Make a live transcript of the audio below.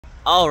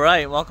All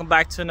right, welcome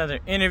back to another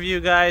interview,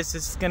 guys.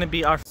 This is going to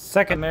be our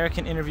second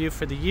American interview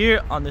for the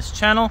year on this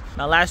channel.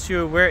 Now, last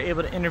year we were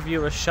able to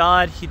interview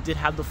Rashad. He did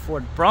have the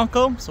Ford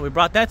Bronco, so we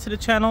brought that to the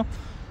channel.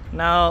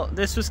 Now,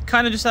 this was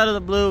kind of just out of the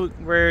blue.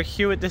 We're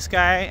here with this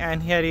guy,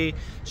 and he had a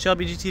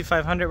Shelby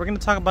GT500. We're going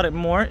to talk about it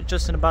more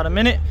just in about a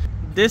minute.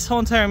 This whole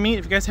entire meet,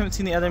 if you guys haven't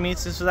seen the other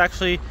meets, this was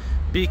actually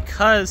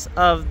because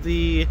of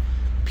the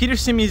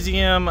Peterson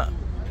Museum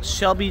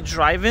Shelby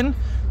drive-in.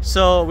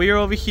 So we were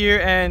over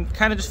here and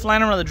kind of just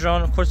flying around the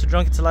drone. Of course, the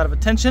drone gets a lot of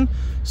attention.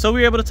 So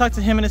we were able to talk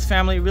to him and his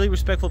family. Really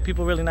respectful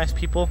people, really nice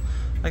people.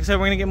 Like I said,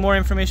 we're going to get more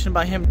information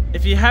about him.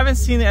 If you haven't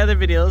seen the other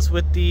videos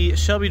with the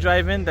Shelby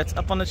drive-in that's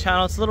up on the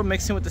channel, it's a little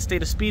mixing with the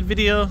State of Speed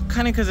video.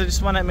 Kind of because I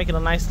just want to make it a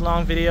nice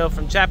long video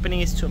from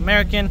Japanese to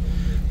American.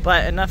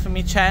 But enough of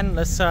me chatting.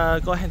 Let's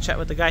go ahead and chat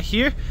with the guy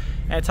here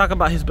and talk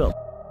about his build.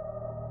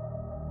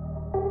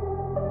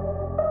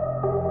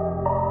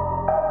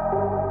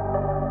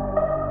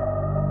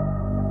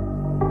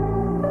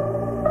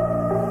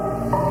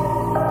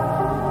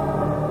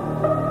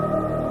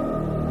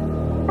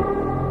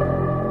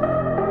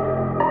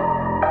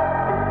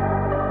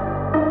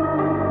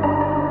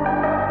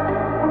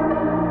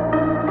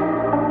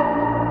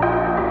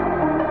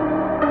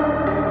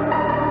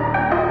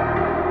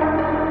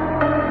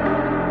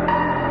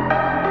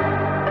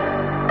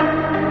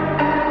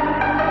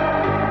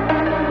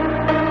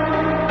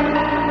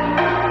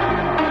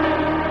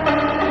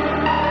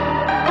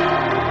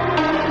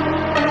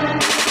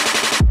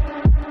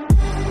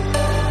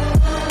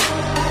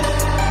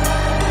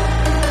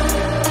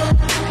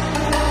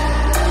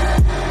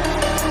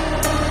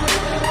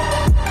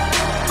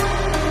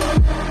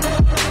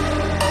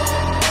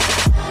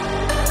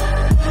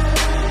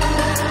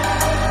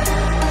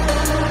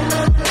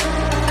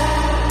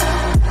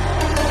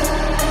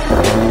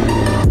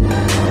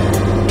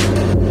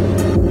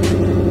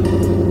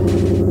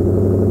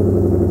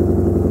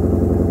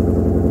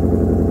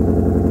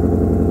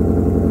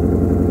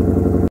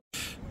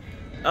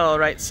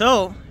 Alright,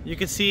 so you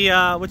can see,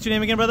 what's your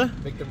name again, brother?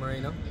 Victor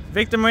Moreno.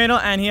 Victor Moreno,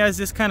 and he has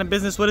this kind of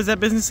business. What is that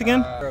business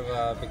again?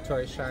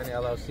 Victoria Shine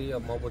LLC, a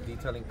mobile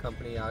detailing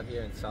company out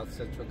here in South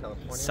Central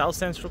California. South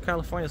Central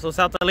California, so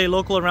South LA,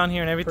 local around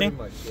here and everything?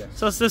 Pretty much, yes.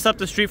 So it's just up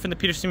the street from the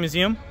Peterson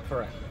Museum?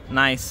 Correct.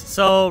 Nice.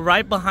 So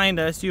right behind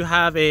us, you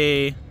have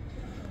a,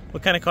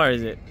 what kind of car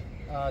is it?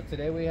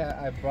 Today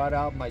I brought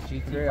out my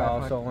GT500. I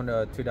also own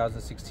a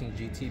 2016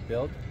 GT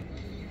build.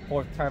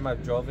 Fourth time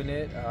I've driven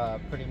it.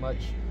 Pretty much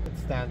it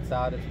stands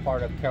out. It's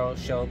part of Carroll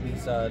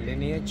Shelby's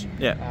lineage.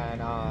 Yeah.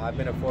 And I've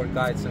been a Ford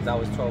guy since I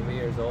was 12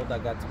 years old. I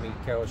got to meet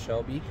Carroll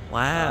Shelby.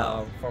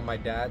 Wow. From my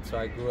dad. So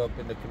I grew up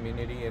in the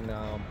community and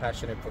I'm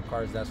passionate for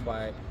cars. That's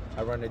why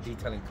I run a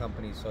detailing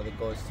company. So the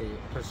goal is to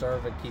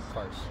preserve and keep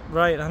cars.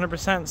 Right,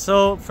 100%.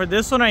 So for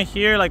this one right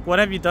here, like, what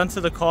have you done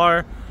to the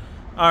car?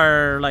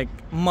 Are like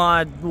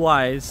mod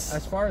wise?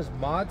 As far as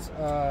mods,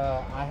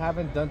 I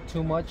haven't done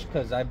too much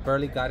because I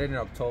barely got it in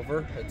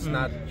October. It's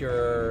not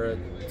your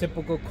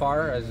typical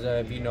car, as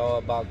if you know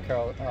about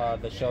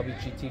the Shelby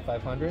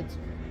GT500s.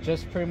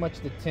 Just pretty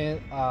much the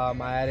tint. I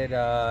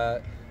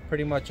added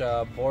pretty much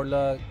a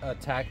Borla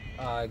attack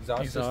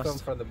exhaust system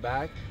for the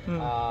back.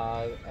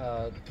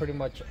 Pretty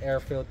much air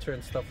filter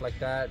and stuff like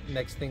that.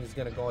 Next thing is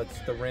gonna go, it's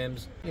the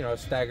rims, you know,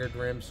 staggered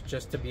rims,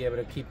 just to be able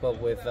to keep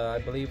up with, I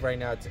believe right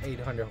now it's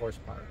 800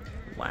 horsepower.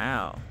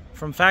 Wow.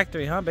 From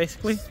factory, huh?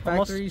 Basically?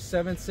 Factory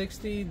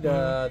 760.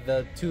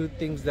 The two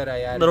things that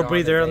I added, little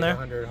breather on there.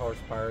 800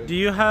 horsepower. Do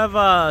you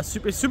have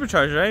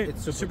supercharged, right?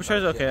 It's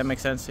supercharged. Okay, yes. That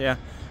makes sense. Yeah.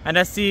 And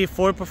that's the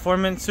Ford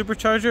Performance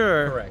supercharger,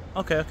 or? Correct.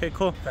 Okay,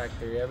 cool.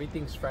 Factory.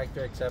 Everything's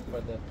factory except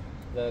for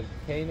the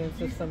Canaan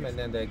system and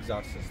then the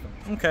exhaust system.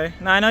 Okay.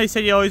 Now I know you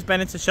said you always been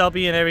into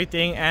Shelby and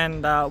everything.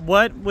 And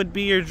what would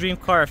be your dream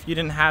car if you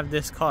didn't have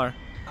this car?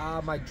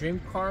 My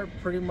dream car,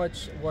 pretty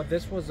much, well,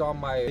 this was on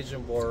my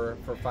vision board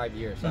for 5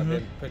 years. I've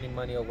been putting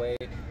money away.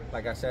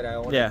 Like I said, I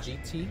own a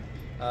GT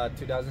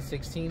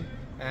 2016,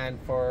 and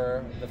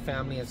for the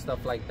family and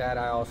stuff like that,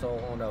 I also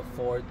own a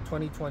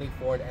 2020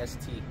 Ford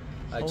ST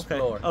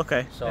Explorer.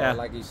 Okay. So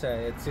like you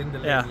said, it's in the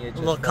lineage. A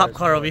little cop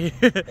car over here.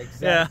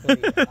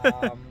 Exactly.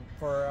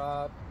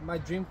 For my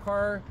dream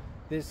car,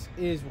 this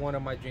is one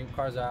of my dream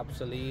cars.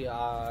 Absolutely.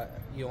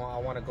 You know, I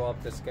want to go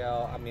up the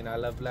scale. I mean, I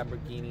love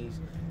Lamborghinis,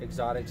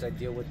 exotics. I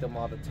deal with them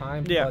all the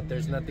time. Yeah. But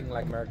there's nothing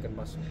like American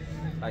muscle.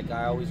 Like,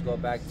 I always go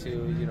back to,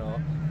 you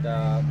know,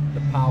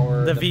 the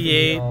power, the V8.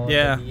 feel,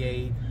 Yeah. the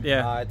V8.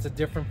 Yeah. It's a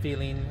different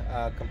feeling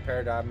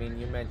compared to, I mean,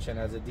 you mentioned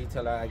as a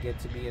detailer, I get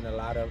to be in a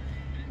lot of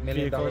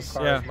million-dollar cars.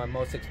 Yeah. My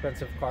most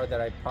expensive car that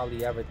I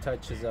probably ever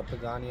touch is a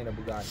Pagani and a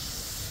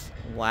Bugatti.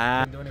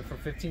 Wow. I've been doing it for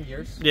 15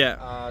 years.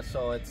 Yeah.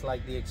 So it's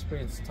like the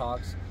experience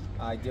talks.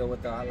 I deal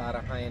with a lot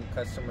of high-end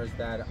customers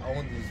that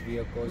own these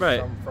vehicles.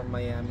 Right. Some from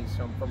Miami,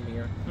 some from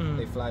here.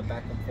 They fly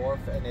back and forth,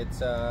 and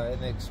it's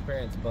an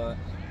experience. But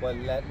what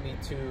led me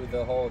to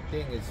the whole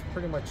thing is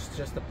pretty much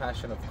just the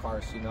passion of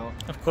cars, you know.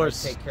 Of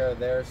course. I take care of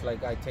theirs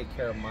like I take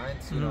care of mine.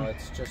 You know,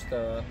 it's just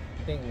a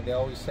thing. They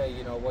always say,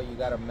 you know, what, you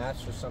got to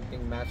master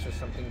something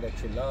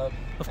that you love.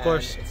 Of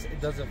course.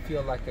 It doesn't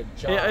feel like a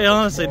job. It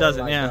honestly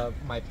doesn't, like yeah.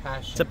 My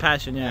passion. It's a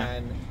passion, yeah.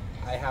 And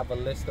I have a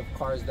list of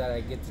cars that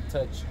I get to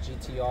touch,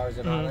 GTRs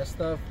and all that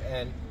stuff,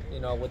 and you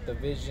know, with the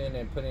vision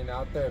and putting it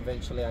out there,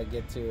 eventually I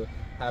get to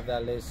have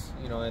that list,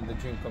 you know, and the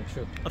dream come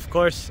true. Of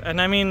course.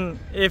 And I mean,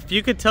 if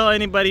you could tell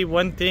anybody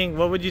one thing,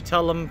 what would you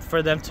tell them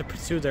for them to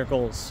pursue their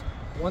goals?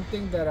 One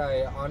thing that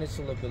I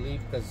honestly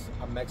believe, because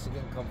I'm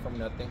Mexican, come from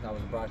nothing. I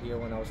was brought here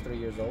when I was 3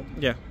 years old.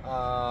 Yeah.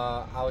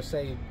 I would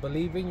say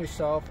believe in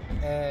yourself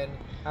and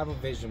have a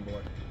vision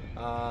board.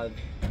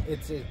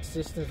 It's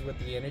existence with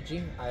the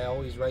energy. I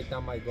always write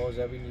down my goals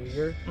every new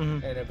year,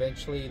 and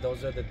eventually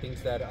those are the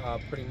things that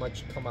pretty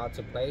much come out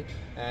to play.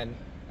 And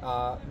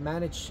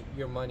manage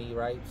your money,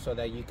 right, so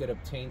that you could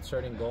obtain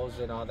certain goals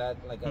and all that.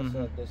 Like I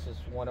said, this is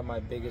one of my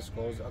biggest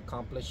goals,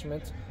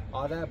 accomplishments,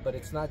 all that. But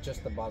it's not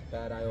just about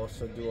that. I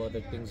also do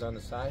other things on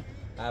the side.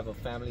 I have a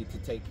family to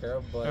take care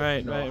of, but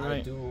you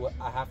know,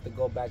 I have to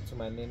go back to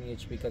my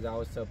lineage, because I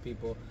always tell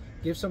people,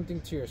 give something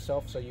to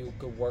yourself so you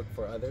could work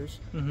for others,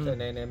 and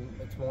then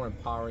it's more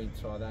empowering.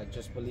 So that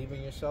just believe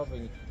in yourself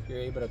and you're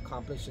able to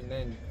accomplish, and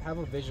then have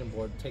a vision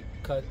board. Take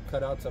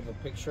cutouts of a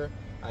picture.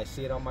 I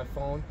see it on my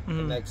phone. The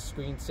next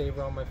screensaver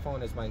on my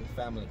phone is my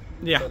family.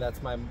 Yeah. So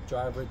that's my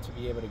driver to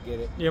be able to get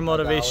it. Your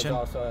motivation.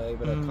 I was also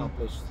able to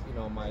accomplish, you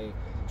know, my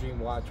dream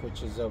watch,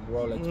 which is a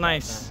Rolex.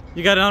 Nice.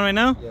 You got it on right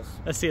now? Yes.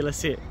 Let's see it. Let's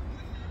see it.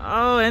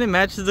 Oh, and it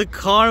matches the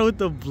car with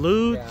the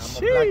blue. Yeah,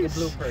 I'm a black and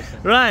blue person.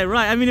 Right,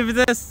 right. I mean, if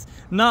that's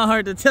not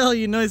hard to tell,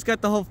 you know, he's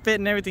got the whole fit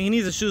and everything. He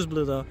needs the shoes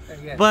blue though.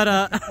 Yes. But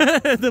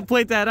to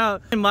point that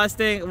out,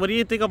 Mustang. What do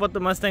you think about the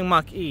Mustang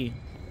Mach-E?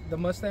 The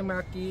Mustang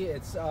Mach-E,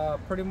 it's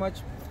pretty much,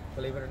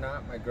 believe it or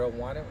not, my girl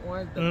wanted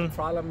one. The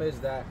problem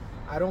is that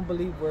I don't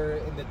believe we're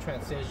in the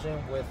transition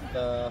with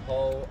the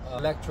whole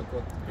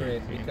electrical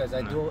grid, because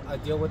I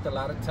deal with a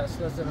lot of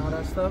Teslas and all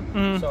that stuff.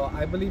 So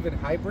I believe in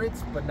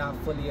hybrids, but not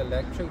fully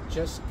electric,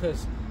 just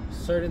because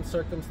certain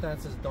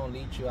circumstances don't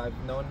lead you. I've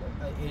known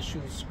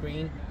issues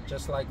screen,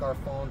 just like our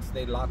phones,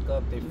 they lock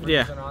up, they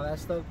freeze and all that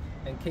stuff.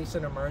 In case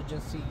of an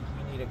emergency,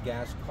 you need a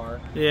gas car.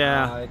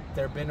 Yeah.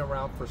 They've been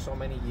around for so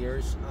many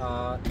years.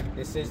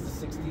 This is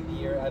the 60th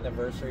year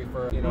anniversary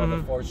for, you know,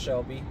 the Ford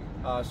Shelby.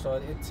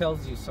 So it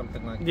tells you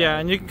something like that. Yeah,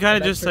 and you can kind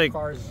of just like,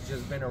 cars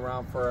just been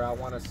around for, I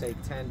want to say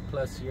 10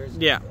 plus years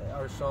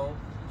or so.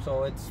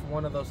 So it's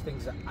one of those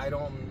things that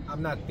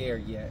I'm not there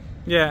yet.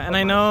 Yeah, and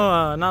I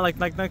know,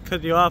 not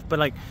cut you off, but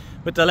like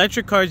with the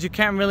electric cars, you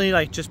can't really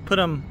like just put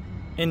them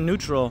in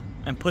neutral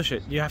and push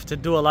it. You have to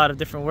do a lot of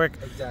different work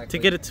to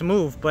get it to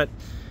move. But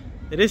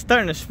it is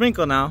starting to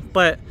sprinkle now.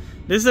 But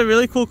this is a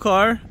really cool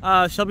car,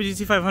 Shelby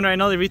GT500. I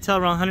know they retail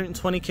around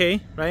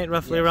 120K, right?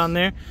 Roughly around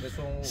there. This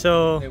one,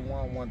 so they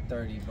want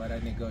 130, but I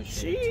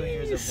negotiated. 2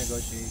 years of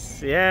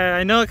negotiation. Yeah,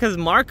 I know, because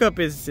markup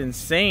is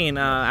insane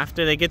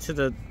after they get to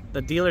the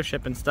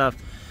dealership and stuff.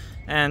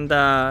 And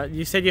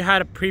you said you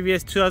had a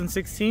previous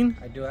 2016?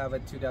 I do have a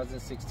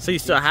 2016. So you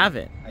still have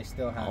it? I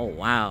still have it. Oh,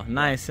 wow.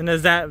 Nice. And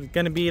is that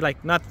going to be,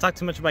 like, not to talk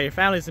too much about your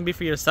family, it's going to be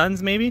for your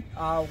sons, maybe?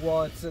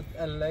 Well, it's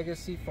a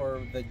legacy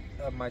for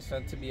my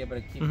son to be able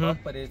to keep up,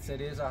 but it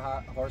is a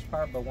hot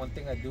horsepower. But one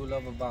thing I do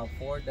love about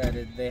Ford, that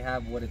they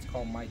have what it's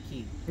called My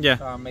Key. Yeah.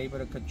 So I'm able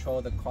to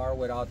control the car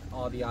without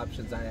all the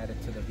options I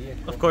added to the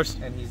vehicle. Of course.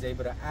 And he's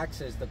able to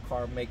access the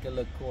car, make it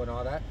look cool and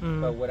all that,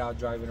 but without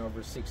driving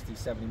over 60,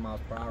 70 miles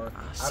per hour.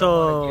 I don't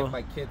want to give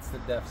my kids the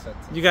death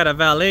sentence. You got a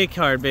valet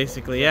card,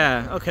 basically.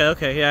 Yeah.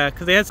 Okay, yeah.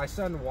 Because they had... My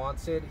son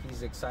wants it.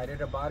 He's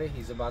excited about it.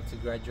 He's about to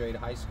graduate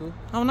high school.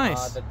 Oh,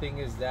 nice. The thing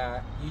is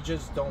that you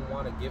just don't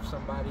want to give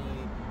somebody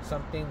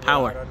something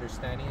power. Without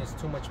understanding. It's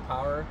too much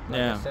power.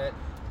 Like I said,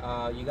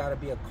 you got to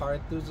be a car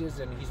enthusiast,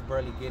 and he's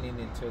barely getting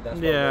into it. That's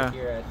why we're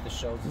here at the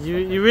shows.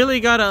 You really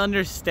got to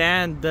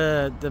understand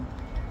the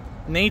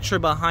nature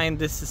behind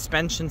this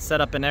suspension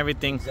setup and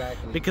everything.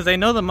 Exactly. Because I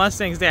know the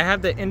Mustangs, they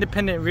have the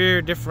independent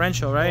rear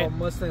differential, right? Well,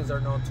 Mustangs are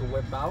known to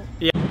whip out.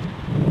 Yeah.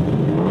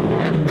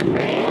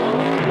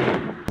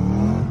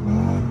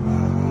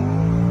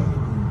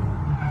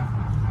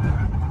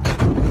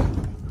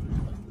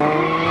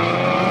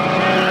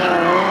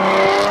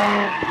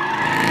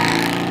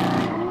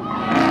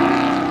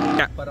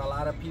 But a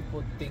lot of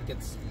people think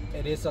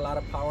it is a lot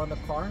of power on the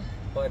car,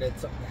 but it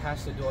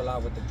has to do a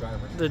lot with the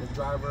driver. The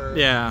driver,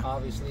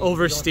 obviously,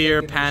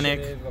 oversteer,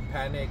 panic,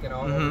 and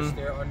all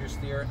oversteer,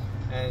 understeer,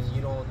 and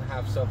you don't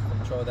have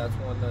self-control. That's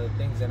one of the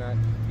things. And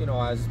you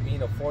know, as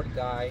being a Ford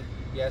guy,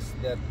 yes,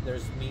 that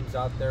there's memes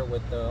out there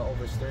with the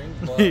oversteering,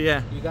 but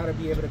you got to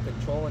be able to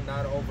control and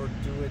not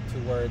overdo it to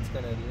where it's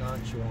gonna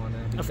launch you on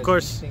it. Of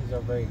course, these things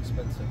are very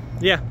expensive.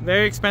 Yeah,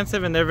 very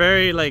expensive, and they're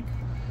very like,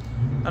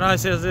 I don't know how to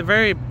say this, they're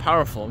very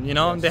powerful. You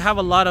know, they have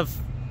a lot of,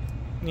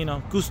 you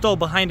know, gusto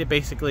behind it,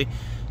 basically.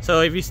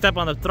 So if you step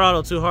on the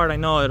throttle too hard, I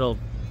know it'll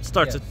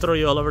start to throw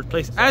you all over the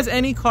place. Exactly. As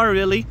any car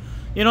really,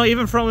 you know,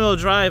 even front wheel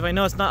drive, I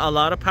know it's not a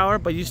lot of power,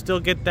 but you still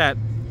get that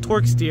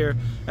torque steer,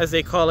 as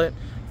they call it,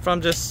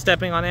 from just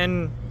stepping on.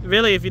 And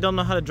really, if you don't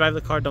know how to drive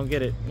the car, don't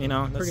get it, you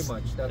know. That's pretty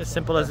much. That's as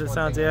simple as it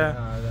sounds.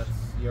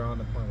 You're on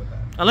the point with that.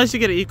 Unless you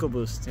get an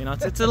EcoBoost, you know,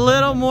 it's a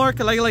little more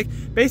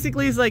like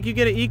basically it's like you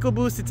get an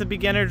EcoBoost, it's a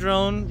beginner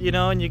drone, you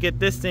know, and you get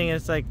this thing,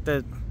 it's like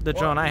the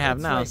drone I have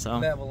now. Like so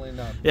leveling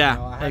up. Yeah, you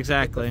know, I have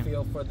exactly. To get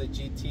the feel for the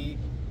GT,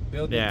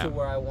 build it to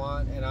where I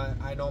want, and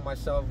I know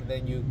myself.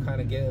 Then you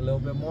kind of get a little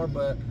bit more,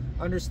 but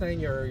understand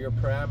your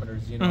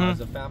parameters. You know,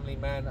 as a family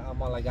man, I'm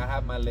like I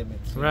have my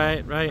limits.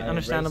 Right, I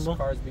understandable. raced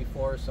cars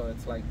before, so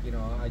it's like, you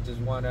know, I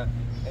just want to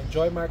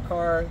enjoy my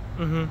car,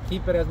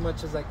 keep it as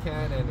much as I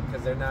can, and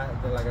because they're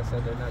like I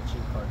said, they're not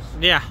cheap cars.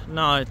 Yeah,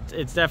 no,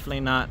 it's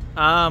definitely not.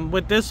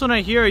 With this one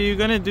right here, are you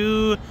gonna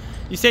do?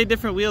 You say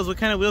different wheels. What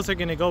kind of wheels are you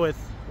gonna go with?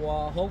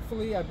 Well,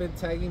 hopefully I've been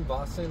tagging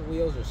Boston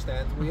wheels or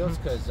Stang's wheels,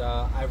 because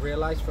I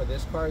realized for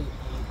this car you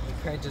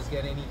can't just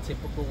get any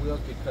typical wheels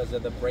because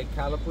of the brake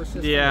caliper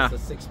system. Yeah.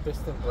 It's a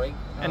 6-piston brake.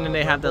 And then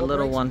they have the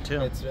little one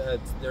too.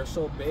 They're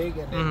so big,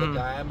 and then the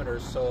diameter,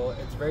 so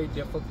it's very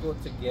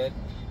difficult to get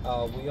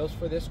wheels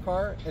for this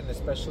car, and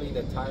especially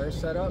the tire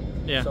setup.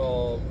 Yeah.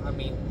 So I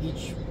mean,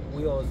 each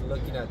wheel is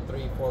looking at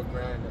 $3-4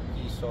 grand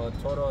a piece. So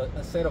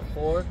a set of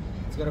 4.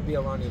 It's gonna be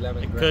around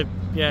 11 grand.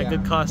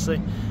 Good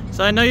costly.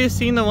 So I know you've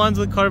seen the ones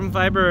with carbon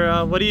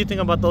fiber. What do you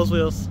think about those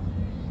wheels?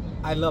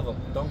 I love them.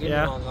 Don't get me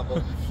wrong. I'm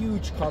a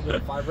huge carbon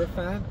fiber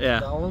fan.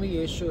 The only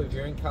issue, if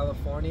you're in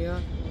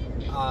California,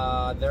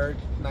 they're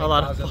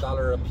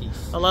 $9,000 a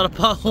piece. A lot of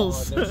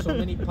potholes. So there's so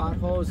many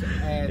potholes,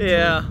 and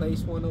to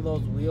replace one of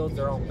those wheels,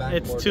 they're on back.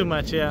 It's too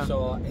much,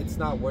 So it's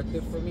not worth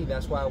it for me.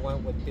 That's why I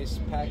went with this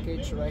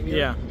package right here.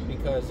 Yeah.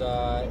 Because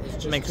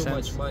it's just too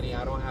much money.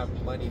 I don't have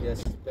money to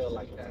spill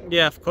like that.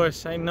 Yeah, of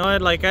course. I know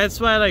it. Like that's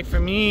why, like for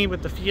me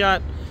with the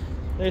Fiat,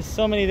 there's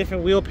so many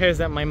different wheel pairs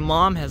that my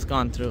mom has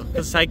gone through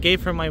because I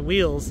gave her my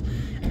wheels.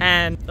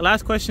 And the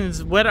last question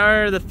is, what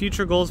are the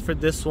future goals for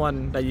this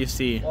one that you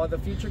see? Well, the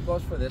future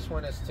goals for this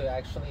one is to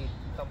actually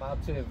come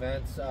out to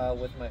events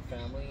with my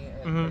family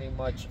and pretty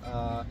much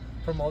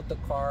promote the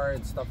car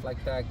and stuff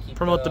like that.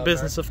 Promote the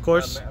business, of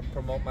course.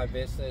 Promote my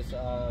business,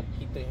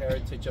 keep the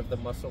heritage of the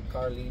muscle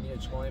car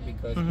lineage going,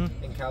 because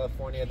in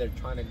California they're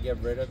trying to get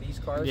rid of these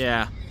cars.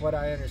 Yeah. But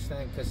I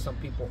understand, because some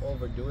people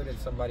overdo it and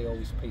somebody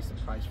always pays the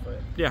price for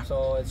it. Yeah.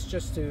 So it's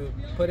just to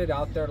put it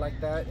out there like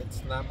that.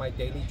 It's not my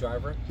daily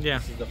driver. Yeah.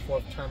 This is the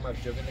 4th time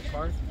I've driven the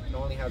car. It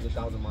only has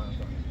 1,000 miles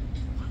on it.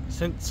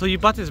 So you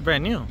bought this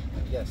brand new?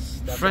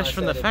 Yes. Fresh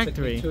from the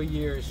factory. It took me 2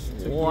 years.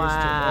 2 years to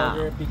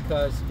order it,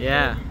 because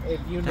if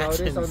you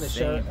notice on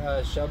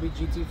the Shelby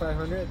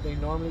GT500, they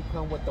normally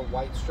come with the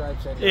white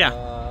stripes and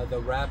the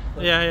wrap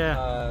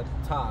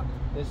top.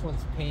 This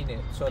one's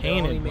painted, so they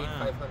only made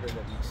 500 of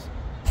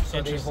these.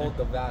 So they hold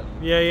the value.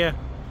 Yeah.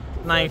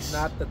 Nice.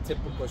 So it's not the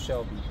typical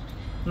Shelby.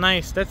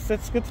 Nice.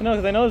 That's good to know,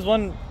 because I know there's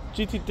one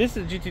GT. This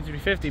is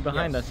GT350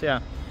 behind us. Yeah.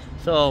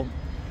 So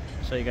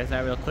show you guys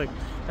that real quick.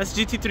 That's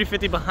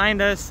GT350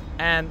 behind us,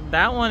 and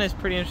that one is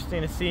pretty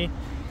interesting to see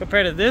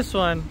compared to this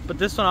one. But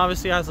this one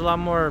obviously has a lot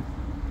more.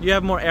 You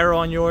have more aero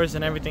on yours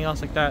and everything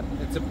else like that.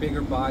 It's a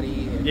bigger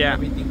body. And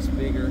everything's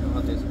bigger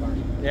on this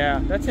body.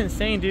 Yeah, that's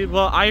insane, dude.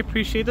 Well, I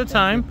appreciate the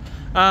time.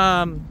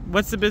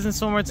 What's the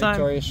business one more time?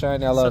 Victoria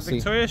Shine LLC. So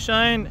Victoria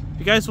Shine. If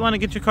you guys want to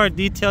get your car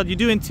detailed, you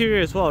do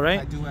interior as well,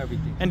 right? I do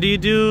everything. And do you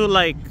do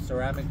like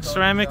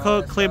ceramic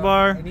coat, clay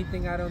bar?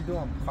 Anything I don't do,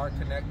 I'm car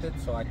connected,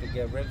 so I could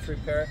get rims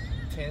repair,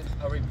 tint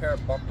repair,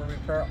 bumper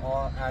repair,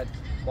 all at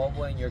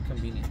mobile and your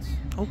convenience.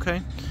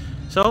 Okay.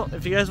 So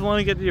if you guys want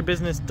to get your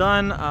business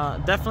done,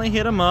 definitely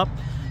hit him up.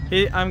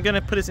 I'm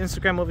gonna put his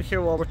Instagram over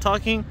here while we're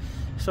talking.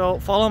 So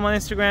follow him on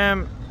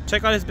Instagram.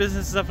 Check out his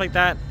business and stuff like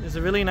that. There's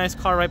a really nice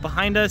car right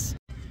behind us.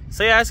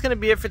 So yeah, that's gonna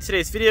be it for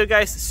today's video,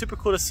 guys. It's super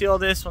cool to see all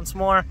this once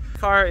more. The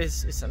car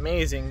is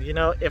amazing. You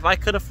know, if I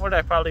could afford it,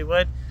 I probably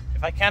would.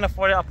 If I can't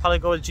afford it, I'll probably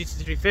go with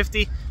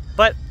GT350.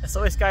 But as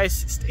always, guys,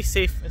 stay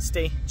safe and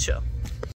stay chill.